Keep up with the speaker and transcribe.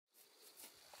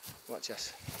Watch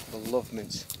this. I love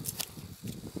mince.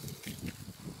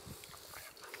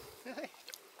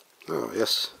 Oh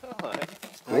yes. Alright.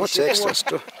 Well, what's extra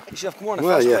stuff? You should have come on in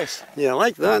the first place. Yeah, I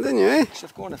like that, didn't you, eh? You should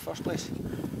have come on in the first place.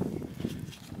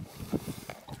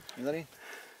 You ready?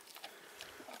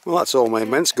 Well, that's all my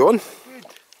mince gone. Good.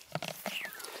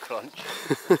 Crunch.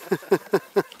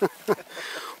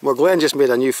 Well, Glen just made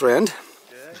a new friend.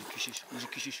 Yeah. Kisses. Easy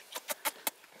kisses.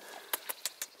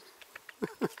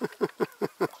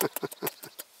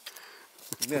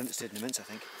 He's very interested in the mince, I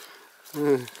think.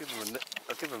 I'll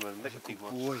give him a nicotine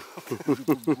one. Boy. He's a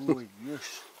good boy.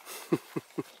 Yes. He's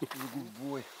a good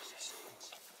boy. What's this?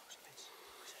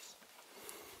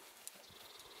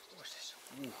 What's this?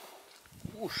 Ooh.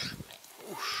 Whoosh.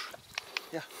 Whoosh.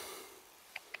 Yeah.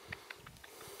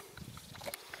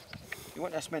 You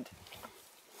want this mint?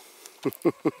 Didn't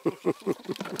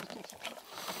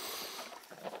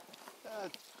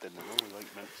know we like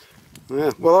mince.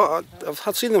 Yeah, well, I've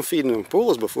had seen them feeding them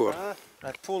polos before.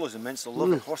 Polos and mince, they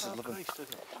love it. Horses love it. Nice, isn't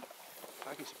it?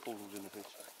 Packets of polos in the face.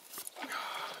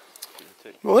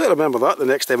 Well, I'll remember that the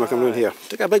next time I come round here.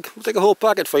 Take a whole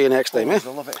packet for you next time, eh? They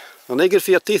love it. They're not good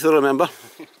for your teeth, I remember. Oh,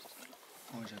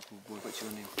 he's a good boy. What's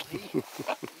your name?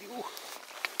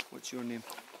 What's your name?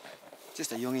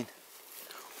 Just a youngin.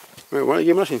 Right, why don't you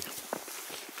give me a machine?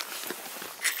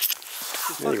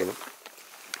 There you go.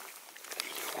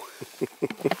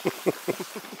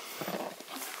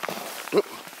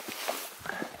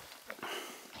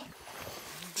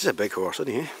 This is a big horse,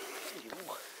 isn't he? He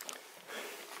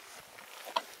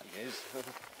is.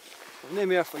 I've no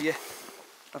more for you.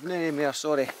 I've no more,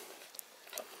 sorry.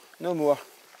 No more.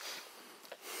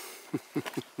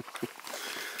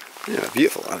 Yeah,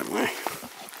 beautiful animal, eh?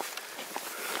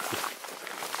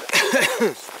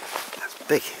 That's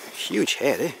big, huge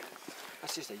head, eh?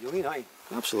 That's just a youngin, aye.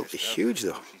 Absolutely huge,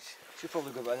 though. Should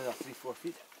probably go about another 3-4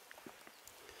 feet.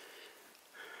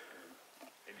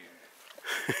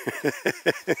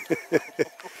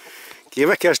 Give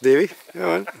him a kiss, Davy. Come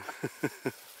on.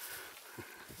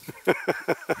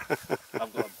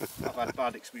 I've had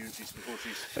bad experiences with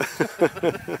horses.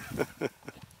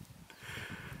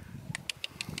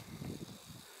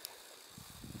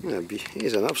 Yeah,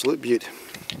 he's an absolute beaut.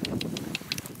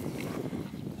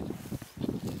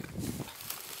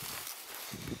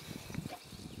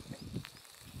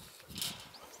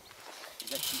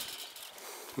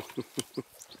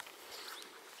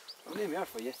 I've no more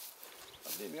for you.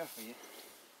 I've no more for you.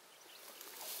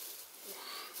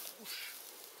 Whoosh.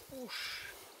 Whoosh.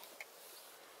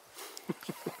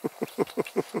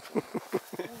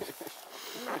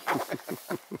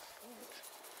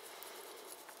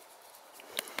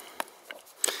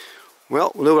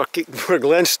 Well, we know where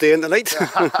Glen's staying tonight.